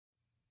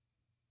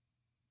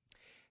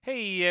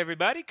Hey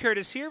everybody,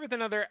 Curtis here with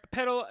another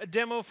pedal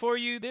demo for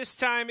you. This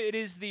time it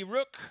is the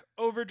Rook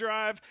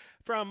Overdrive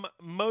from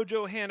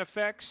Mojohand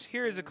Effects.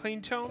 Here is a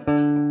clean tone.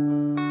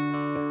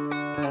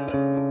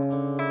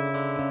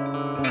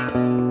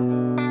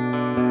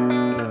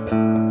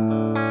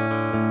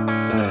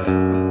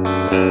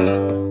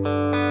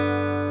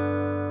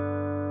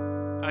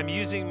 I'm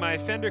using my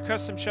Fender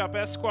Custom Shop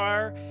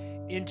Esquire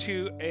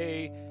into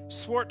a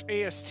Swart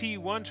AST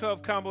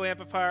 112 combo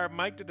amplifier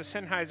mic'd with the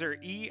Sennheiser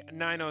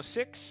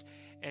E906,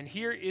 and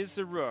here is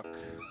the Rook.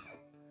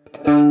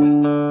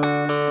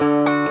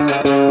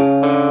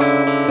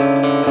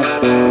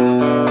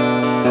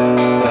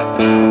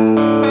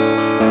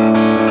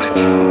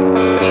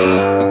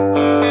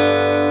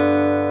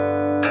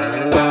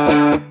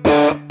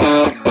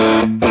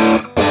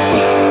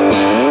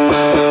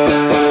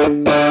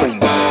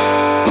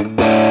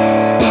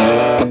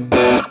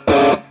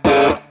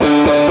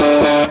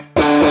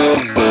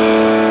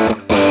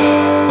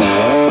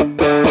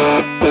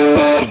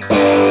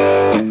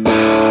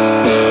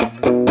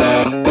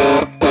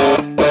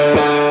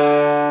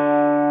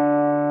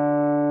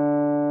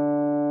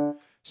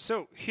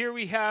 So here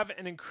we have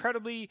an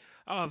incredibly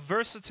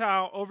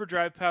versatile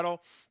overdrive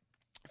pedal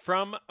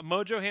from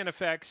Mojohand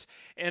Effects.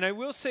 And I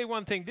will say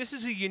one thing, this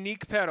is a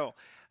unique pedal.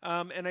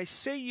 And I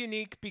say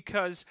unique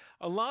because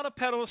a lot of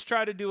pedals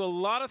try to do a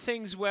lot of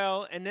things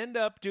well and end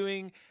up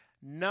doing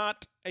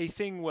not a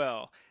thing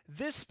well.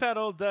 This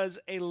pedal does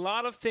a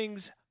lot of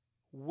things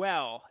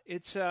well.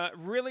 It's a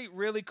really,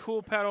 really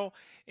cool pedal,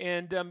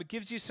 and it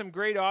gives you some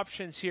great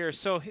options here.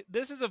 So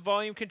this is a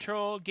volume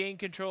control, gain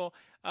control,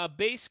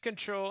 bass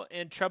control,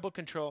 and treble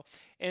control.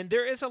 And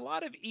there is a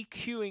lot of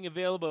EQing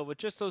available with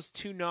just those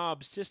two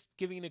knobs, just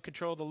giving the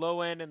control the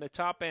low end and the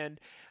top end,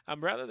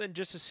 rather than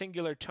just a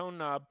singular tone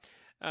knob.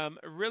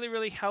 Really,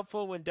 really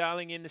helpful when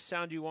dialing in the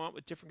sound you want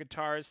with different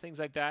guitars, things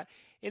like that.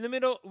 In the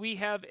middle, we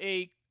have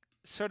a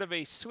sort of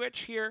a switch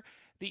here.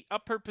 The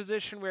upper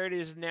position where it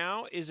is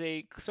now is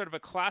a sort of a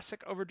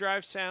classic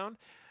overdrive sound.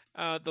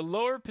 The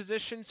lower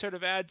position sort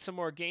of adds some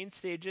more gain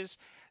stages.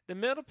 The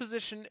middle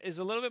position is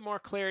a little bit more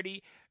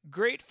clarity,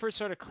 great for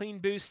sort of clean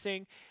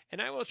boosting,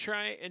 and I will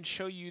try and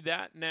show you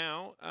that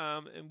now.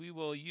 And we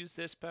will use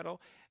this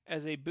pedal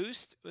as a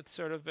boost with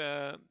sort of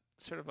a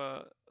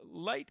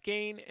light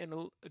gain and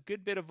a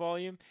good bit of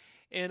volume.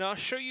 And I'll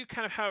show you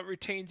kind of how it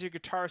retains your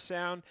guitar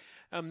sound.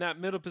 That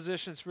middle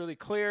position is really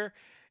clear.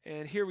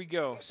 And here we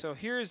go. So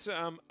here's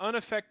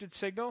unaffected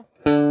signal.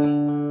 And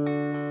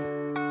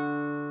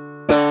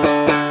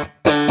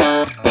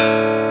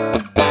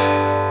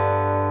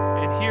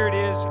here it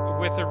is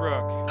with the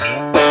Rook.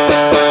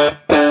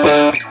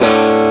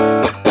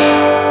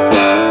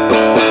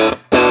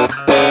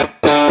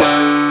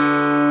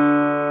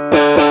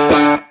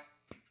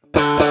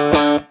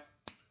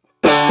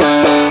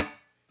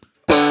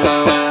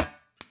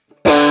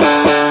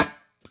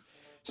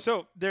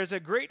 So there's a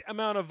great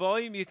amount of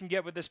volume you can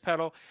get with this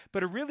pedal,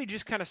 but it really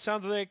just kind of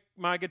sounds like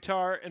my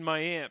guitar and my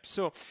amp.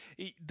 So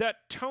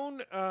that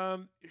tone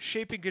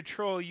shaping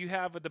control you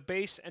have with the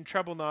bass and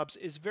treble knobs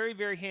is very,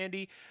 very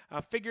handy.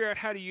 Figure out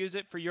how to use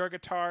it for your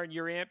guitar and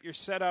your amp, your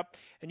setup,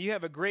 and you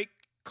have a great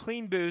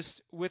clean boost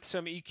with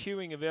some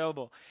EQing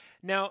available.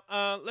 Now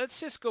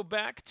let's just go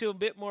back to a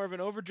bit more of an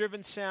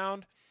overdriven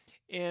sound,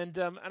 and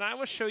I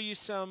will show you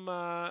some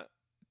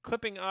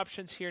clipping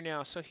options here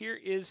now. So here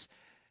is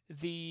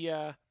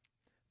the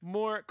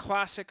more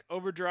classic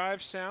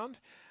overdrive sound.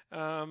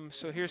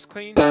 So here's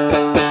clean.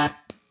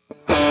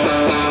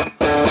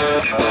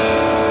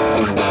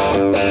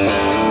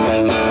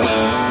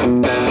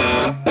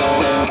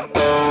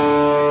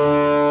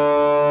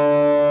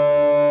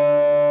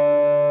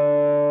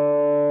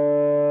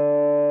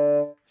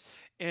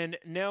 And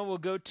now we'll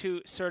go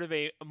to sort of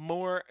a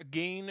more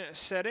gain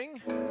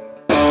setting.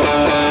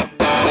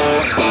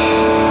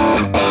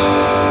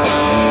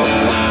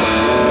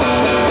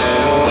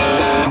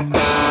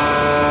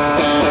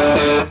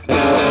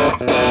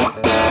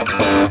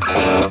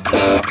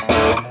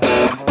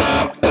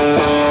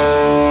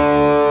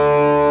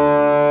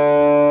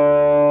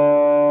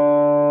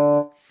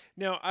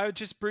 Now, I was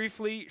just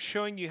briefly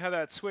showing you how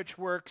that switch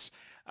works.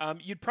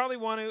 You'd probably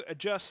want to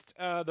adjust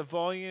the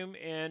volume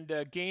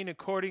and gain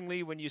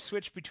accordingly when you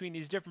switch between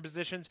these different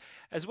positions,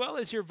 as well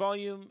as your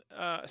volume,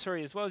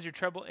 as well as your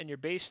treble and your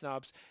bass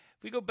knobs.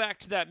 If we go back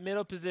to that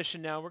middle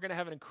position now, we're going to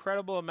have an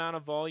incredible amount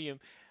of volume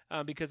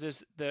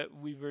because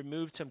we've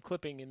removed some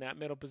clipping in that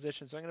middle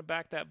position. So I'm going to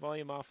back that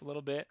volume off a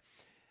little bit.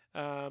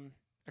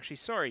 Actually,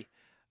 sorry.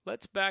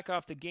 Let's back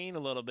off the gain a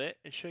little bit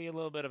and show you a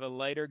little bit of a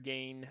lighter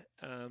gain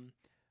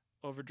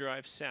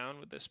overdrive sound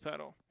with this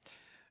pedal.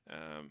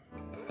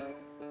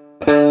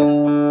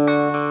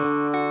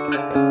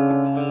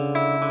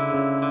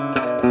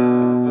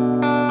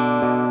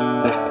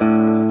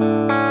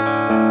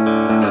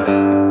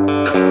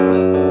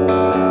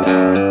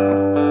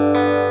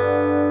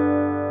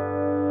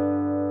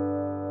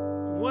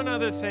 One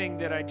other thing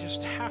that I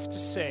just have to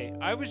say,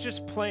 I was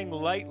just playing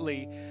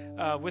lightly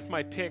with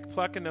my pick,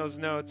 plucking those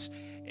notes,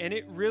 and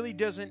it really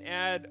doesn't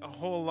add a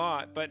whole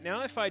lot. But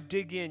now if I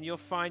dig in, you'll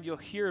find you'll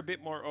hear a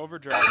bit more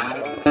overdrive.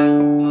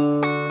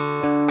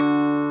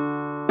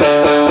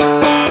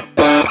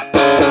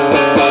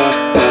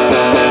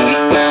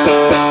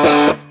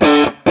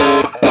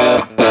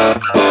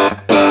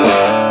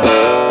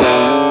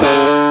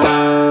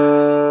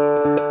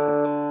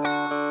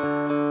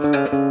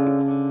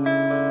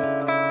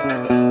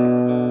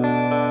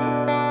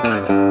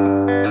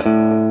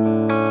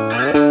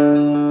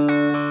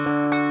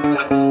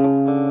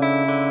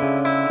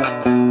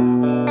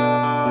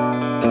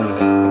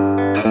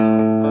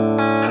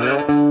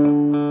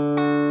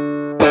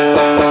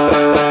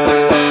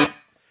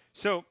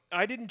 So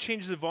I didn't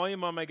change the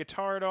volume on my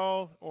guitar at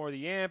all, or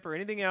the amp, or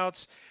anything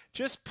else.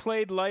 Just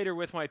played lighter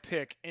with my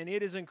pick, and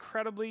it is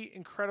incredibly,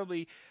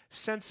 incredibly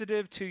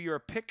sensitive to your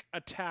pick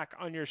attack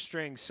on your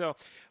strings. So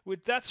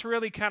that's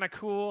really kind of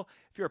cool.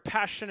 If you're a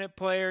passionate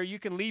player, you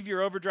can leave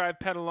your overdrive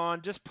pedal on,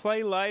 just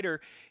play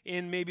lighter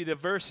in maybe the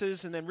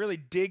verses, and then really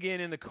dig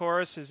in the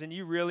choruses, and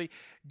you really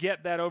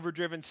get that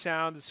overdriven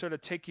sound to sort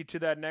of take you to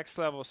that next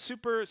level.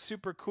 Super,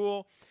 super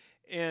cool.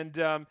 And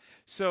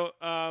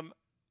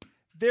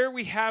there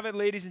we have it,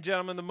 ladies and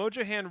gentlemen, the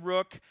Mojohand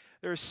Rook.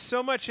 There's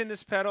so much in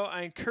this pedal.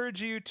 I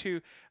encourage you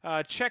to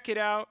check it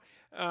out,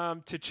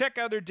 to check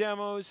other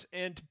demos,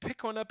 and to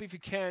pick one up if you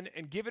can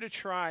and give it a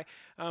try,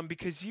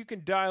 because you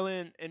can dial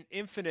in an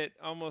infinite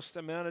almost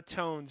amount of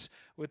tones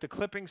with the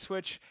clipping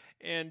switch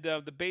and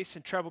the bass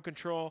and treble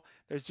control.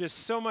 There's just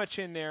so much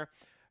in there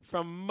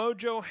from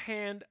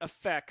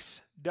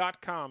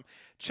mojohandeffects.com.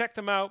 Check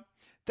them out.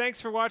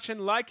 Thanks for watching.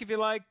 Like if you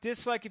like,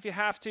 dislike if you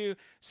have to,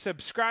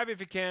 subscribe if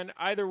you can.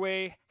 Either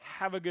way,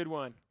 have a good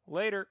one.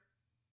 Later.